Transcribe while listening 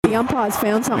the umpire's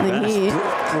found something here.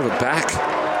 Oh, the back.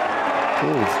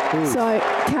 Ooh. So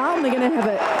Carlton are going to have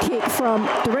a kick from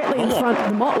directly in front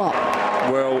of the Motlop.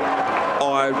 Well,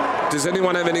 does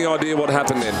anyone have any idea what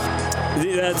happened then?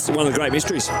 That's one of the great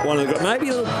mysteries. Maybe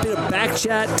a little bit of back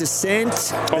chat, dissent.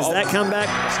 Does that come back?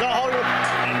 It's not Hollywood.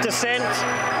 Dissent.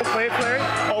 Clear.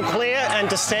 All clear and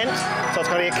dissent. So it's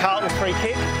going to be a Carlton free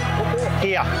kick.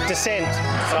 Here, dissent.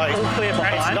 So all clear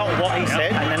behind. It's not what he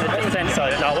said. And then the dissent. So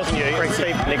no, it wasn't you.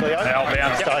 Steve Nicolio.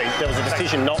 So there was a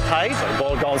decision not paid. So the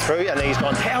ball had gone through, and then he's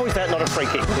gone, how is that not a free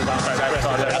kick? So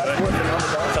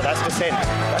that's dissent.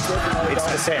 It's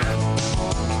dissent.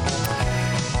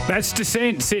 That's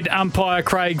dissent, said umpire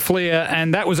Craig Fleer,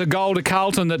 and that was a goal to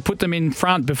Carlton that put them in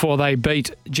front before they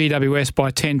beat GWS by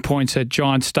 10 points at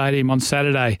Giant Stadium on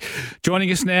Saturday.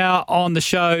 Joining us now on the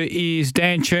show is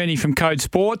Dan Cherny from Code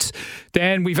Sports.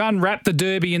 Dan, we've unwrapped the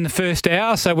derby in the first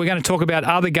hour, so we're going to talk about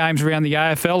other games around the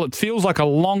AFL. It feels like a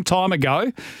long time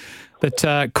ago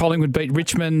that Collingwood beat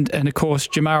Richmond, and of course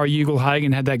Jamara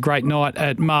Ugle-Hagan had that great night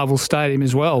at Marvel Stadium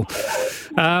as well.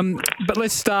 But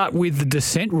let's start with the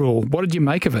dissent rule. What did you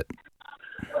make of it?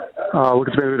 Look,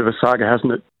 it's been a bit of a saga,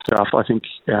 hasn't it, Duff? I think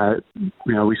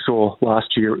we saw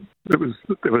last year there was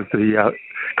the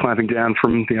clamping down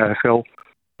from the AFL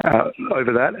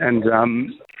over that,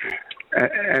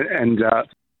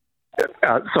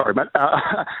 sorry, mate.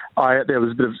 There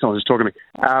was a bit of someone just talking to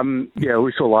me.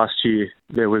 We saw last year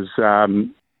there was the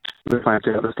clamp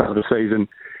down at the start of the season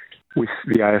with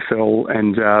the AFL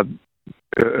and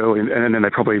early, and then they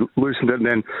probably loosened it. And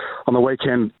then on the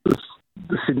weekend,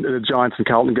 the Giants and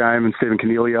Carlton game and Stephen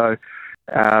Cornelio,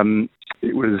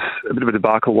 it was a bit of a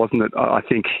debacle, wasn't it? I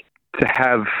think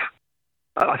the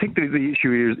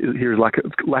issue here is lack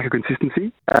of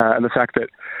consistency, and the fact that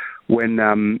when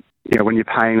you're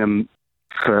paying them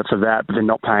for that, but they're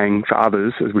not paying for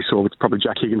others, as we saw with probably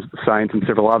Jack Higgins at the Saints and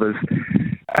several others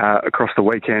across the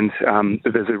weekend,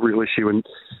 there's a real issue. And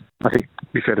I think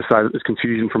it'd be fair to say that there's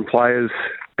confusion from players,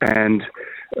 and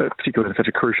particularly at such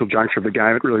a crucial juncture of the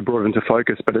game, it really brought it into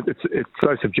focus. But it's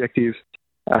so subjective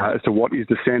as to what is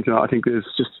dissent, and I think there's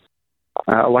just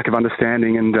a lack of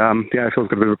understanding, and the AFL's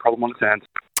got a bit of a problem on its hands.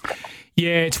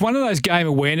 Yeah, it's one of those game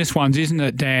awareness ones, isn't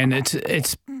it, Dan?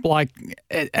 It's like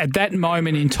at that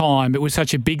moment in time, it was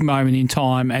such a big moment in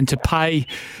time, and to pay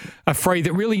a fee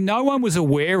that really no one was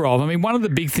aware of. I mean, one of the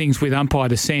big things with umpire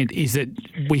dissent is that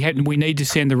we need to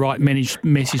send the right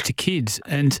message to kids,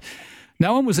 and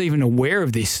no one was even aware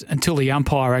of this until the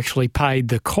umpire actually paid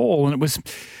the call, and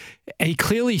he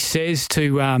clearly says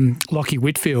to Lachie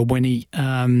Whitfield when he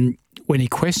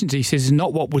questions, he says,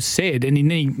 not what was said, and then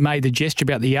he made the gesture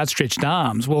about the outstretched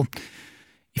arms. Well,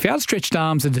 if outstretched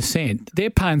arms are dissent, they're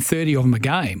paying 30 of them a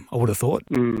game, I would have thought.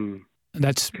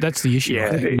 That's the issue. Yeah,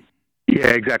 I think. Yeah,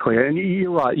 exactly. And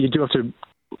you're right, you do have to,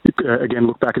 again,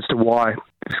 look back as to why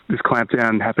this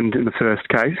clampdown happened in the first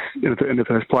case, in the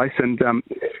first place, and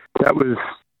that was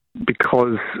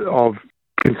because of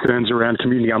concerns around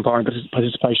community umpiring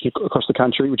participation across the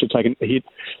country, which had taken a hit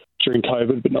during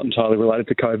COVID, but not entirely related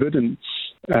to COVID. And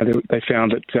they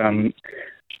found that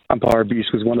umpire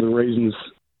abuse was one of the reasons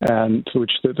for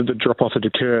which the drop-off had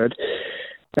occurred.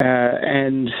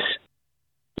 And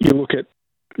you look at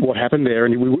what happened there,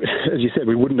 and as you said,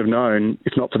 we wouldn't have known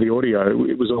if not for the audio.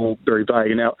 It was all very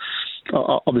vague. And now,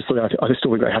 obviously, I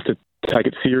still think they have to take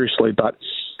it seriously, but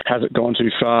has it gone too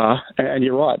far? And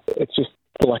you're right, it's just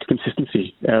the lack of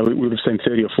consistency. We would have seen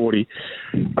 30 or 40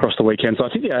 across the weekend. So I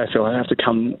think the AFL have to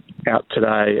come out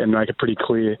today and make a pretty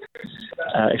clear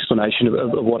explanation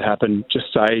of what happened.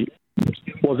 Just say,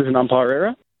 was this an umpire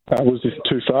error? Was this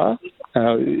too far?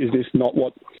 Is this not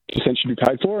what dissent should be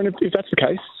paid for? And if that's the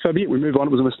case, so be it. We move on.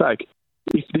 It was a mistake.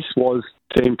 If this was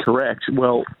deemed correct,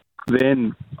 well,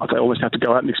 then they almost have to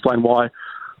go out and explain why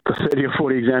the 30 or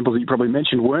 40 examples that you probably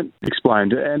mentioned weren't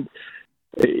explained. And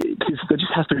there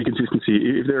just has to be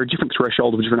consistency. If there are a different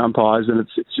threshold of different umpires, then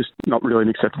it's just not really an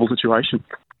acceptable situation.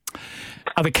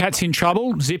 Are the Cats in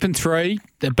trouble? Zipping 3,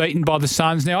 they're beaten by the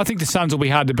Suns. Now, I think the Suns will be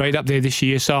hard to beat up there this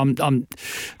year, so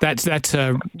that's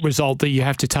a result that you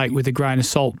have to take with a grain of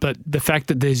salt. But the fact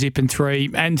that they're zipping 3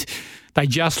 and they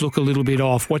just look a little bit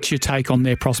off, what's your take on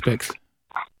their prospects?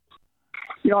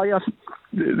 Yeah,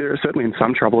 they're certainly in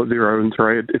some trouble at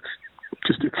 0-3. It's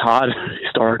hard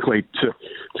historically to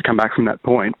come back from that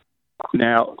point.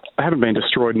 Now, they haven't been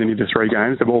destroyed in any of the 3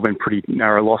 games. They've all been pretty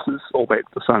narrow losses, albeit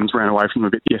the Suns ran away from them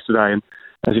a bit yesterday, and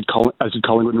as did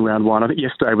Collingwood in round 1. I think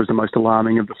yesterday was the most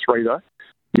alarming of the 3, though.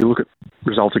 You look at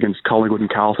results against Collingwood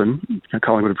and Carlton.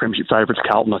 Collingwood are premiership favourites.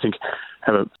 Carlton, I think,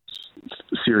 have a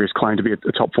serious claim to be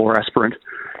a top 4 aspirant.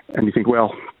 And you think,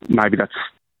 well, maybe that's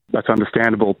that's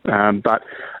understandable. But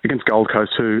against Gold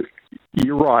Coast, who,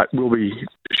 you're right,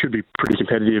 should be pretty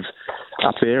competitive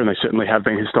up there, and they certainly have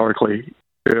been historically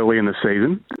early in the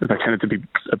season. They tended to be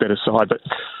a better side, but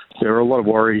there are a lot of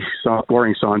worrying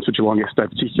signs for Geelong yesterday,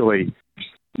 particularly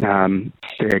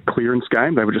their clearance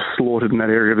game. They were just slaughtered in that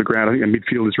area of the ground. I think their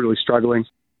midfield is really struggling.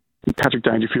 Patrick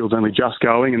Dangerfield's only just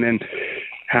going, and then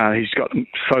he's got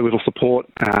so little support.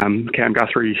 Cam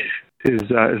Guthrie is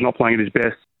not playing at his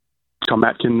best. Tom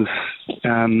Atkins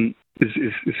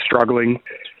is struggling.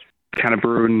 Tanner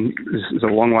Bruin is a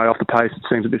long way off the pace, it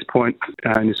seems, at this point.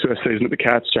 In his first season at the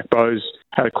Cats, Jack Bowes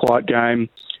had a quiet game.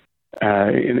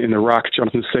 In the ruck,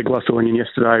 Jonathan Segler filling in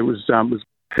yesterday was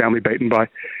soundly beaten by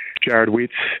Jared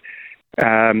Witts.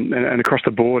 And across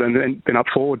the board, and then up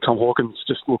forward, Tom Hawkins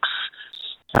just looks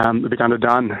a bit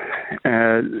underdone.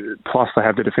 Plus, they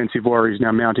have the defensive worries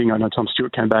now mounting. I know Tom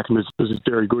Stewart came back and was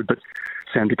very good, but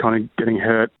Sam DeConnick getting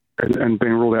hurt and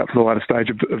being ruled out for the latter stage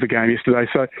of the game yesterday.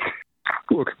 So,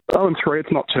 look, 0-3,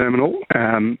 it's not terminal.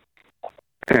 And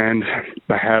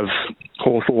they have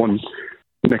Hawthorn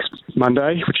next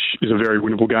Monday, which is a very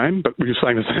winnable game. But we were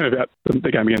saying the same about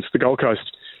the game against the Gold Coast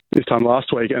this time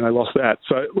last week, and they lost that.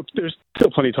 So, look, there's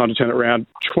still plenty of time to turn it around.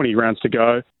 20 rounds to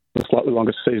go. A slightly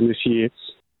longer season this year.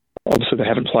 Obviously, they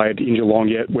haven't played in Geelong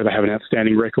yet, where they have an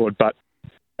outstanding record. But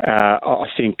I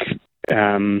think,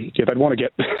 they'd want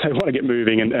to get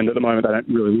moving, and at the moment, they don't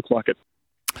really look like it.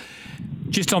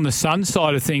 Just on the Suns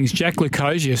side of things, Jack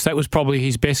Lukosius, that was probably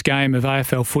his best game of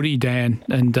AFL footy, Dan.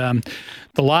 And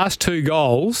the last two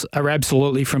goals are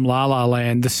absolutely from La La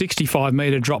Land. The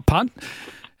 65-metre drop punt,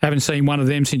 haven't seen one of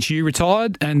them since you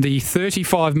retired, and the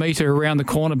 35-metre around the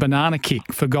corner banana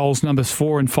kick for goals numbers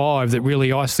 4 and 5 that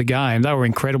really iced the game. They were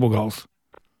incredible goals.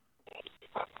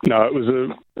 No, it was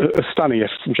a stunning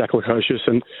effort from Jack Lukosius,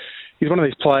 and he's one of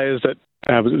these players that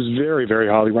was very, very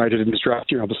highly rated in this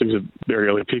draft year. Obviously, he was a very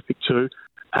early pick too.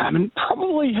 And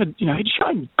probably had, he'd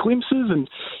shown glimpses, and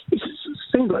he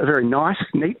seemed like a very nice,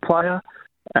 neat player.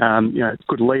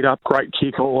 Good lead up, great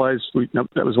kick always.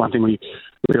 That was one thing we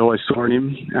always saw in him.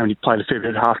 He played a fair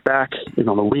bit at half back, even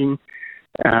on the wing.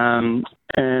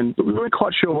 But we weren't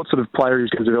quite sure what sort of player he was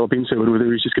going to develop into, and whether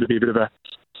he was just going to be a bit of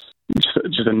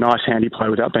just a nice, handy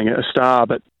player without being a star.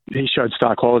 But he showed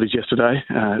star qualities yesterday,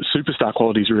 superstar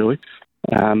qualities really.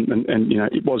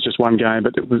 It was just one game,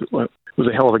 but it was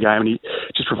a hell of a game, and he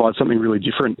just provides something really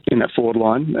different in that forward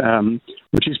line,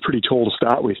 which is pretty tall to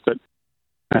start with. But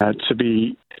to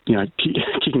be,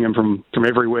 kicking him from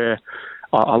everywhere,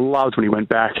 I loved when he went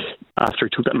back after he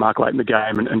took that mark late in the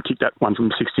game and kicked that one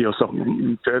from 60 or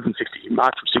something, further than 60. He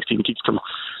marked from 60 and kicked from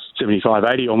 75,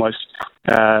 80 almost.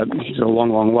 He's a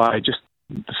long, long way. Just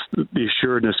the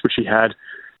assuredness which he had,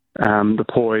 the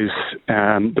poise,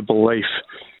 the belief.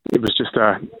 It was just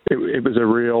it was a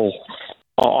real,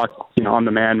 I'm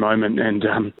the man moment,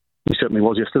 and he certainly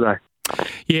was yesterday.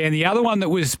 Yeah, and the other one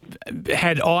that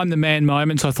had I'm the man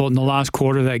moments, I thought, in the last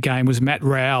quarter of that game was Matt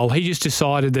Rowell. He just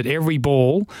decided that every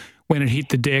ball, when it hit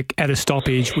the deck at a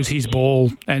stoppage, was his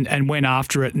ball and went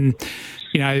after it. And,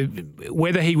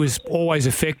 whether he was always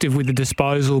effective with the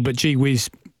disposal, but gee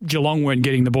whiz, Geelong weren't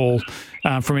getting the ball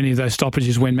from any of those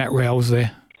stoppages when Matt Rowell was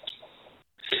there.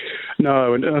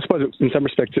 No, and I suppose in some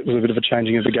respects it was a bit of a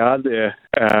changing of the guard there.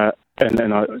 And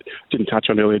then I didn't touch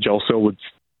on earlier Joel Selwood's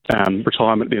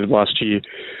retirement at the end of last year.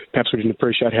 Perhaps we didn't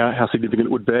appreciate how significant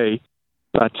it would be.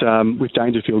 But with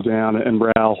Dangerfield down and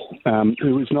Rowell,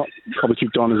 who is not probably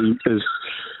kicked on as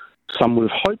some would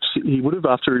have hoped he would have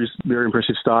after his very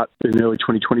impressive start in early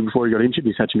 2020 before he got injured.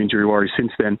 He's had some injury worries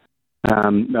since then.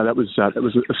 That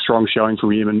was a strong showing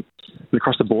from him, and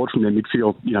across the board from their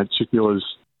midfield, Chick Miller's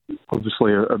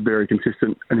obviously a very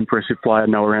consistent and impressive player.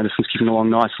 Noah Anderson's kicking along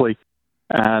nicely.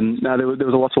 There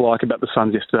was a lot to like about the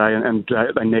Suns yesterday, and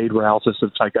they need Rowell to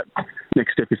sort of take that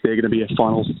next step if they're going to be a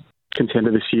finals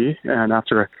contender this year. And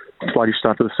after a sluggish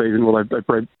start to the season, they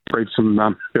breathed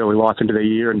some early life into their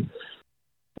year, and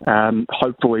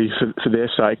hopefully for their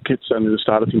sake, it's only the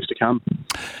start of things to come.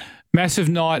 Massive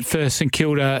night for St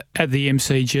Kilda at the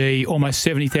MCG. Almost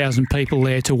 70,000 people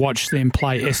there to watch them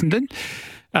play Essendon.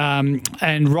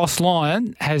 And Ross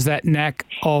Lyon has that knack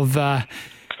of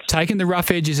taking the rough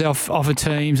edges off of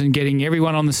teams and getting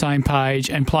everyone on the same page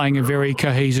and playing a very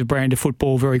cohesive brand of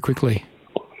football very quickly.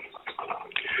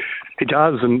 He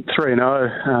does, and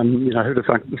 3-0. Who'd have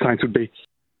thought the Saints would be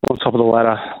on top of the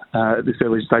ladder at this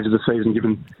early stage of the season,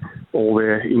 given all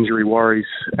their injury worries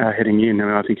heading in.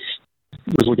 I think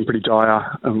it was looking pretty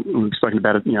dire. We've spoken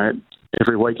about it,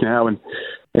 every week now, and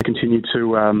they continue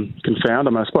to confound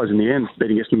them. I suppose in the end,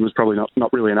 beating Essendon was probably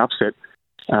not really an upset.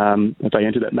 If they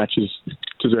entered that match's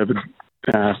deserved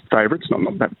favourites,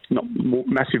 not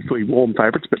massively warm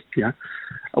favourites, but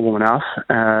warm enough,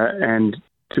 and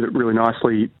did it really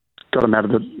nicely. Got them out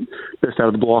of the best out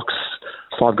of the blocks,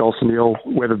 5-0,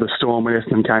 weathered the storm when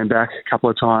Essendon came back a couple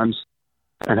of times,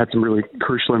 and had some really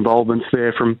crucial involvements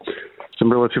there from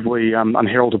some relatively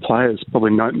unheralded players,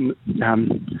 probably no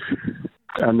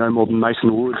more than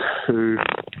Mason Wood, who,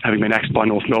 having been axed by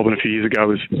North Melbourne a few years ago,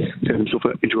 has turned himself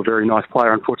into a very nice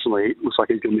player. Unfortunately, it looks like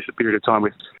he's going to miss a period of time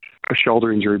with a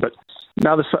shoulder injury. But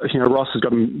now, Ross has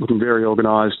got them looking very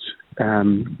organised,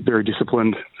 very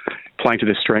disciplined, playing to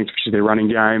their strength, which is their running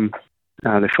game.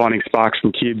 They're finding sparks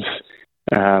from kids.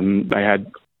 They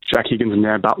had Jack Higgins and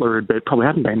now Butler, but probably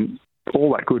hadn't been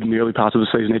all that good in the early parts of the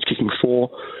season, each kicking 4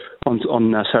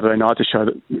 on Saturday night to show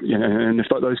that, and if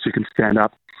those two can stand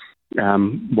up,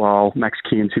 while Max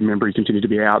Key and Tim Membry continue to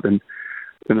be out, then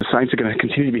the Saints are going to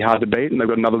continue to be hard to beat, and they've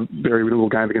got another very winnable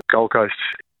game against Gold Coast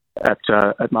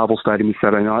at Marvel Stadium this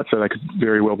Saturday night, so they could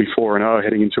very well be 4-0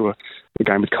 heading into a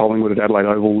game with Collingwood at Adelaide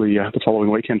Oval the following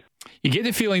weekend. You get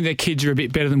the feeling that kids are a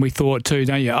bit better than we thought too,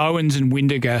 don't you? Owens and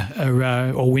Windhager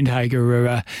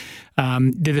are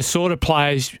they're the sort of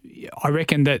players I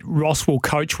reckon that Ross will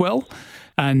coach well.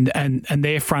 And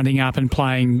they're fronting up and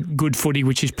playing good footy,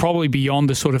 which is probably beyond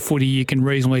the sort of footy you can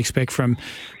reasonably expect from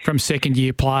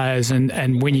second-year players.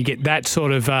 And when you get that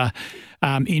sort of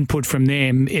input from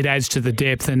them, it adds to the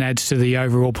depth and adds to the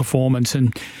overall performance.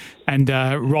 And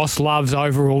Ross loves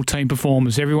overall team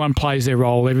performance. Everyone plays their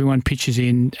role, everyone pitches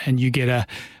in, and you get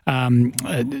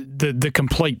the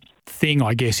complete thing,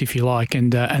 I guess, if you like.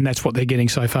 And that's what they're getting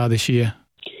so far this year.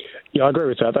 Yeah, I agree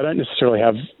with that. They don't necessarily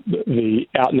have the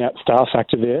out-and-out star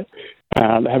factor there.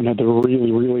 They haven't had the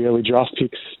really, really early draft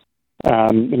picks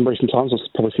in recent times, or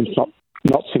probably since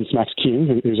not since Max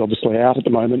King, who's obviously out at the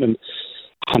moment, and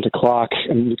Hunter Clark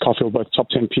and Nick Caulfield, both top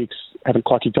 10 picks, haven't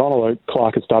quite kicked on, although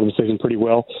Clark had started the season pretty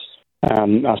well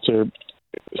after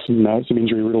some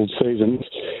injury-riddled seasons.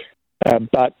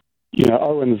 But,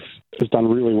 Owens has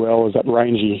done really well as that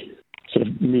rangy sort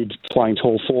of mid-playing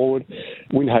tall forward.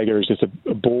 Windhager is just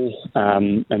a bull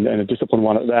and a disciplined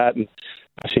one at that. And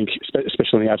I think,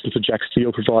 especially in the absence of Jack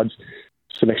Steele, provides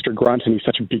some extra grunt, and he's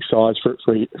such a big size for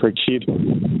a kid.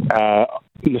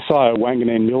 Nasiah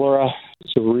Wanganeen-Millera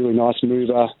is a really nice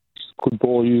mover, good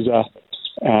ball user,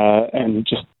 and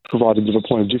just provided a bit of a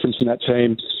point of difference in that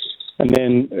team. And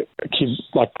then a kid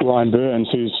like Ryan Burns,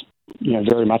 who's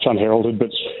very much unheralded,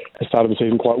 but has started the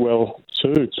season quite well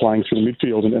too, playing through the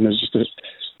midfield and is just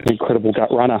an incredible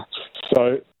gut runner.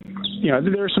 So,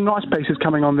 there are some nice pieces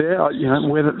coming on there.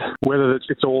 Whether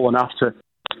it's all enough to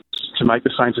make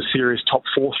the Saints a serious top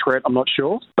 4 threat, I'm not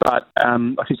sure. But I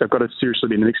think they've got to seriously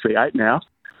be in the mix for the 8 now.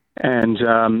 And,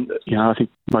 I think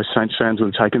most Saints fans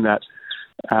would have taken that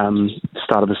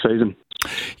start of the season.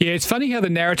 Yeah, it's funny how the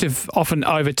narrative often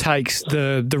overtakes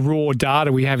the raw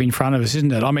data we have in front of us,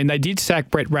 isn't it? I mean, they did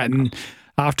sack Brett Ratton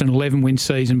after an 11-win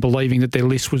season, believing that their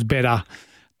list was better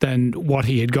than what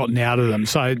he had gotten out of them.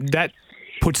 So that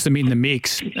puts them in the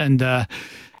mix.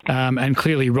 And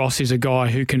clearly Ross is a guy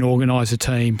who can organise a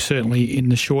team, certainly in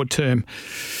the short term.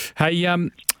 Hey,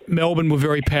 Melbourne were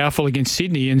very powerful against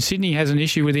Sydney, and Sydney has an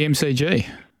issue with the MCG.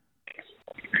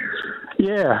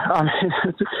 Yeah,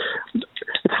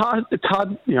 it's hard.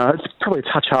 It's probably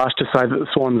a touch harsh to say that the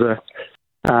Swans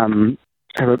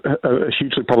have a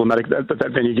hugely problematic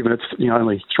that venue, given it's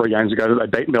only 3 games ago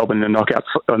that they beat Melbourne in a knockout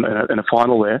in a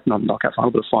final there, not a knockout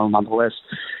final, but a final nonetheless.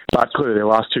 But clearly their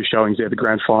last 2 showings there, the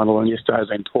grand final and yesterday, have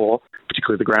been poor,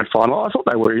 particularly the grand final. I thought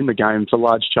they were in the game for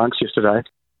large chunks yesterday.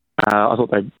 I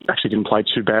thought they actually didn't play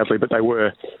too badly, but they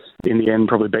were in the end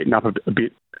probably beaten up a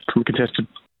bit from a contested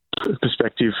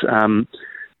perspective.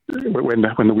 When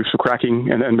the whiffs were cracking,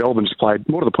 and Melbourne just played,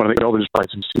 more to the point, I think Melbourne just played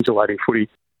some scintillating footy.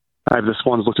 The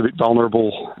Swans looked a bit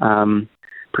vulnerable,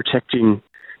 protecting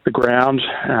the ground.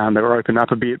 They were open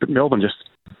up a bit, but Melbourne just,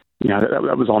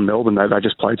 that was on Melbourne. They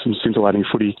just played some scintillating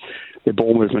footy. Their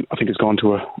ball movement, I think, has gone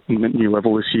to a new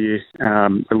level this year.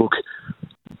 They look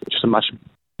just a much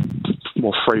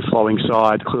more free-flowing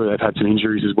side. Clearly, they've had some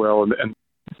injuries as well, and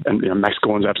Max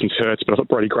Gawn's absence hurts, but I thought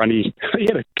Brodie Grundy, he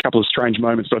had a couple of strange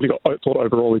moments, but I thought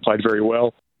overall he played very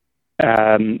well.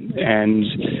 And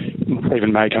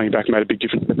Stephen May coming back made a big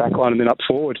difference in the back line, and then up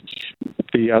forward.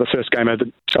 The first game had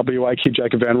the WA kid,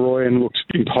 Jacob Van Rooyen, looked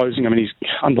imposing. I mean, he's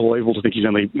unbelievable to think he's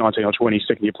only 19 or 20,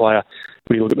 second-year player.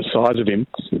 When you look at the size of him,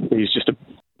 he's just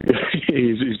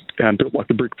he's built like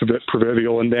the brick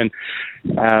proverbial. And then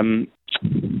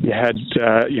you had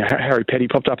Harry Petty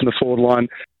popped up in the forward line,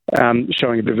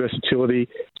 showing a bit of versatility.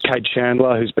 Cade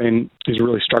Chandler, who's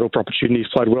really struggled for opportunities,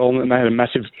 played well, and they had a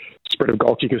massive spread of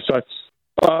goal kickers. So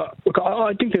Look,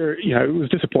 I think it was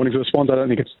disappointing for the Swans. I don't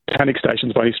think it's panic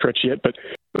stations by any stretch yet, but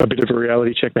a bit of a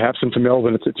reality check perhaps. And for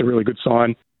Melbourne, it's a really good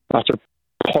sign after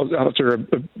a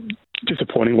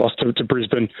disappointing loss to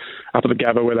Brisbane up at the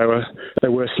Gabba, where they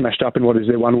were smashed up in what is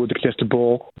their one with the contested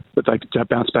ball, but they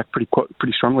bounced back pretty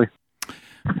strongly.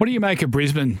 What do you make of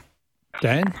Brisbane,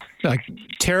 Dan? Like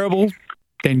terrible,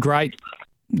 then great,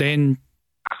 then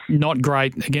not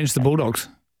great against the Bulldogs?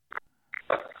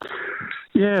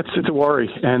 Yeah, it's a worry,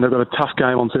 and they've got a tough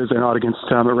game on Thursday night against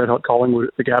a red-hot Collingwood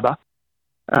at the Gabba.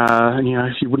 And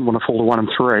if you wouldn't want to fall to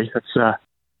 1-3, that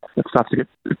starts to get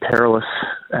perilous.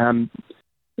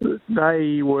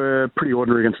 They were pretty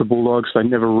ordinary against the Bulldogs. They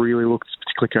never really looked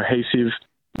particularly cohesive.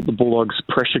 The Bulldogs'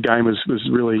 pressure game was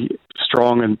really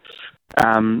strong, and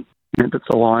meant that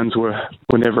the Lions were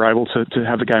never able to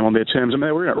have the game on their terms. I mean,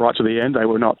 they were in it right to the end. They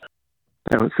were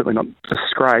certainly not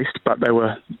disgraced, but they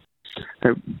were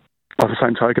by the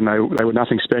same token, they were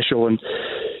nothing special, and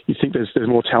you think there's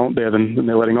more talent there than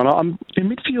they're letting on. Their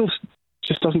midfield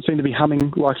just doesn't seem to be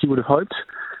humming like you would have hoped.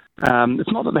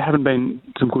 It's not that there haven't been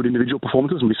some good individual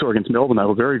performances, and we saw against Melbourne they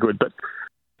were very good, but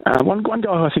one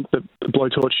guy who I think the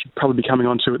blowtorch should probably be coming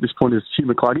on to at this point is Hugh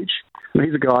McCluggage. And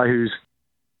he's a guy who's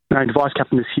named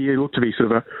vice-captain this year. He looked to be he's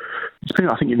been,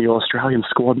 I think, in the All-Australian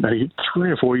squad maybe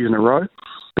 3 or 4 years in a row,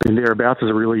 and thereabouts as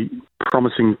a really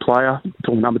promising player,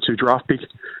 the number 2 draft pick.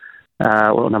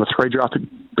 Number 3 draft pick,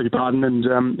 beg your pardon,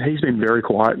 and he's been very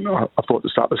quiet, I thought, to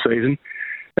start the season.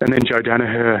 And then Joe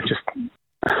Danaher, just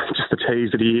the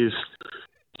tease that he is,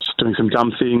 just doing some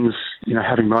dumb things,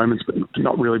 having moments, but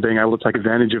not really being able to take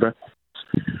advantage of a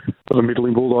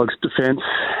middling Bulldogs defence.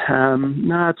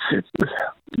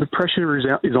 The pressure is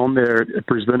on there at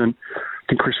Brisbane, and I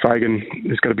think Chris Fagan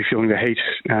is going to be feeling the heat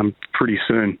pretty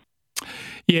soon.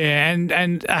 Yeah,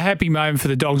 and a happy moment for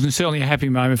the Dogs, and certainly a happy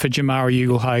moment for Jamari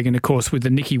Ugle-Hagan, of course, with the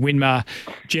Nicky Winmar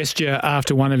gesture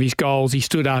after one of his goals. He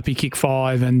stood up, he kicked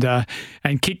 5, and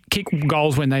kicked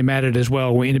goals when they mattered as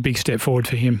well, in a big step forward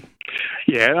for him.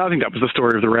 Yeah, I think that was the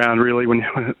story of the round, really, when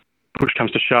push comes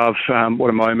to shove. What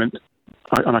a moment.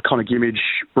 An iconic image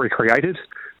recreated,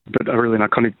 but a really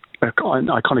iconic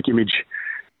image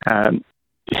in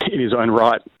his own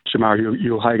right. Jamari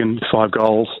Ugle-Hagan, 5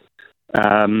 goals.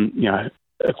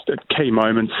 At key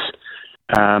moments,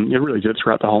 it really did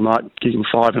throughout the whole night. Kicking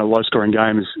 5 in a low-scoring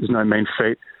game is no mean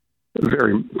feat. A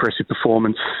very impressive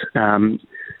performance. I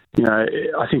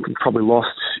think we probably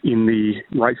lost in the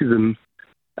racism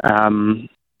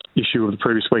issue of the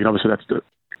previous week, and obviously that's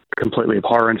completely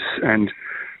abhorrent and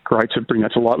great to bring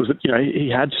that to light. Was that he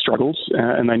had struggles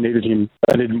and they needed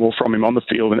more from him on the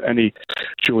field, and he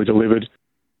truly delivered.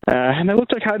 And they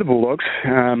looked okay, the Bulldogs.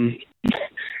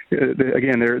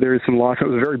 Again, there is some life. It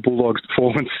was a very Bulldogs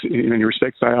performance in many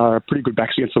respects. They are a pretty good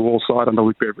backs against the wall side under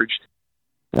Luke Beveridge,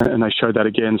 and they showed that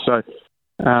again. So,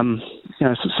 some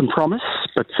promise,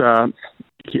 but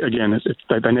again,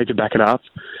 they need to back it up.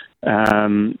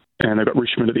 And they've got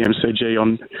Richmond at the MCG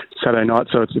on Saturday night,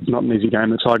 so it's not an easy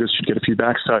game. The Tigers should get a few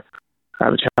backs, so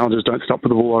the challenges don't stop for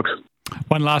the Bulldogs.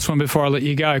 One last one before I let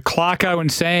you go. Clarko and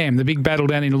Sam, the big battle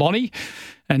down in Lonnie.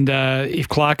 And if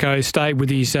Clarko stayed with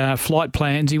his flight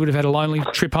plans, he would have had a lonely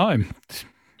trip home.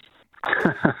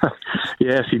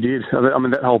 Yes, he did. I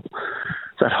mean, that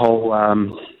whole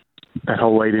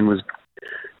lead-in was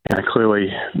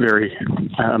clearly very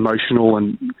emotional,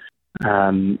 and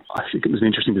I think it was an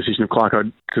interesting decision of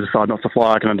Clarko to decide not to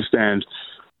fly. I can understand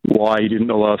why he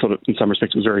didn't, although I thought in some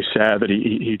respects it was very sad that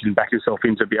he didn't back himself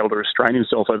in to be able to restrain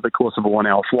himself over the course of a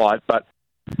 1-hour flight. But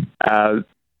in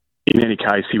any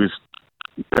case, he was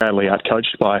badly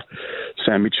outcoached by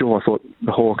Sam Mitchell. I thought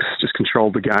the Hawks just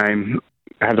controlled the game,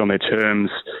 had it on their terms.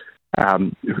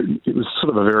 It was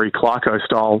sort of a very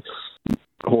Clarko-style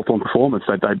Hawthorn performance.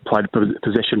 They played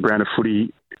possession brand of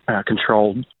footy,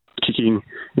 controlled kicking,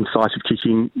 incisive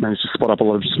kicking, managed to spot up a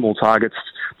lot of small targets,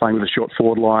 playing with a short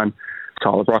forward line.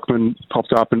 Tyler Brockman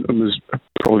popped up and was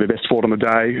probably the best forward on the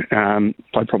day,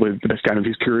 played probably the best game of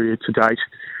his career to date.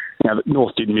 Now,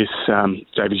 North did miss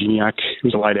David Gignac, who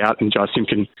was laid out, and Jai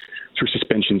Simpkin through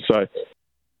suspension. So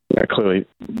clearly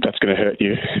that's going to hurt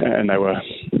you, and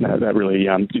that really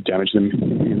did damage them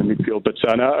in the midfield. But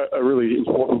a really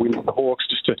important win for the Hawks,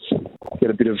 just to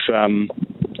get a bit of the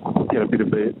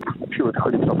pure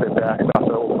critics off their back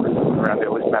after all the criticism around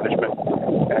their list management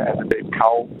and the deep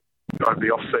cull over the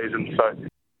off season. So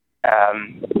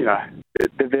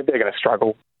they're going to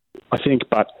struggle, I think,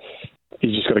 but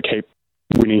you just got to keep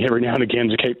winning every now and again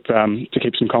to keep some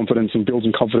confidence and build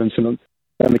some confidence in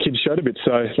the kids showed a bit.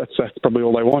 So that's probably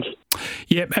all they want.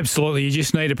 Yep, absolutely. You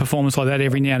just need a performance like that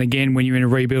every now and again when you're in a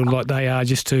rebuild like they are,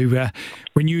 just to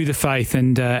renew the faith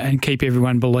and keep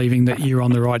everyone believing that you're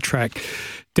on the right track.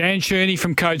 Dan Cherny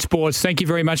from Code Sports, thank you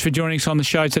very much for joining us on the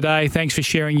show today. Thanks for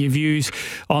sharing your views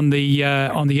on the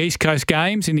East Coast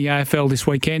games in the AFL this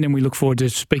weekend, and we look forward to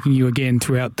speaking to you again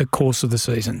throughout the course of the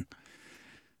season.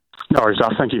 No worries,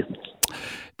 thank you.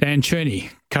 Dan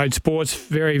Cherny, Code Sports,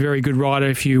 very, very good writer.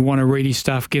 If you want to read his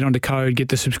stuff, get onto Code, get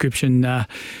the subscription.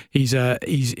 He's a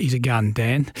gun,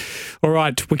 Dan. All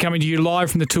right, we're coming to you live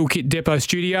from the Toolkit Depot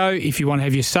studio. If you want to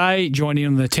have your say, join in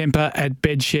on the Temper at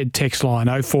Bedshed text line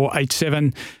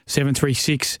 0487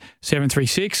 736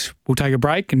 736. We'll take a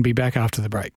break and be back after the break.